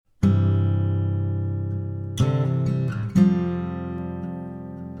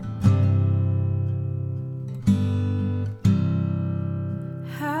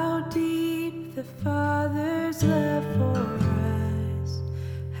the Father's love for us,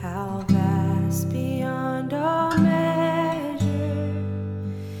 how vast beyond all measure,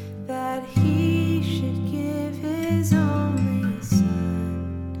 that He should give His only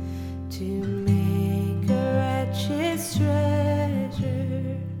Son to make a wretch's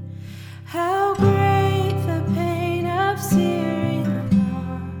treasure. How great the pain of searing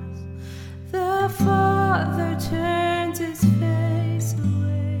loss! The Father turns His face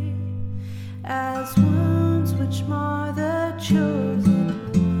away, as wounds which mar the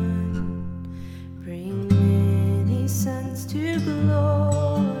chosen one bring many sons to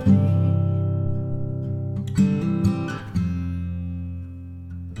glory.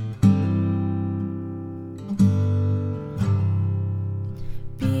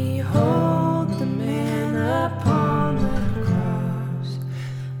 Behold the man upon the cross,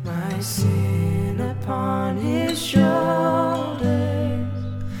 my sin upon His shoulders.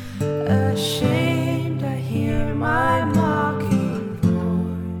 Ashamed, I hear my mocking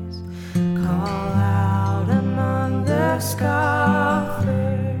voice call out among the scoffers.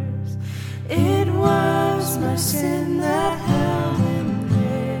 It was my sin that held Him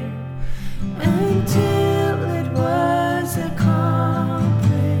there until it was accomplished.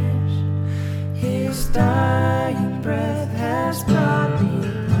 His dying breath has brought me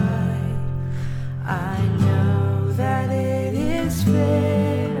life. I know that it is finished.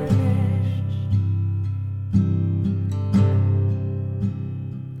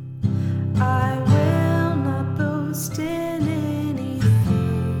 I will not boast in anything,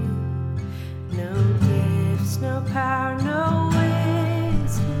 no gifts, no power, no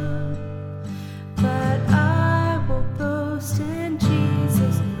wisdom, but I will boast in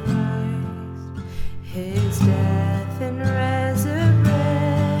Jesus Christ, His death and resurrection.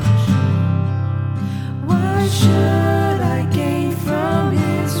 Why should I gain from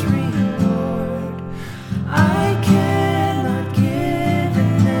His reward? I cannot give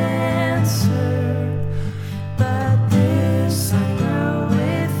an answer, but this I know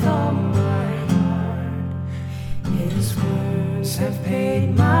with all my heart: His words have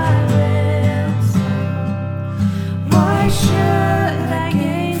paid my ransom. Why should I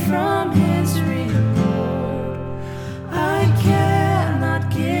gain from His reward? I cannot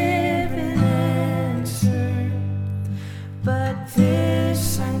give an answer, but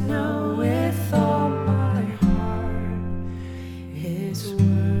this I know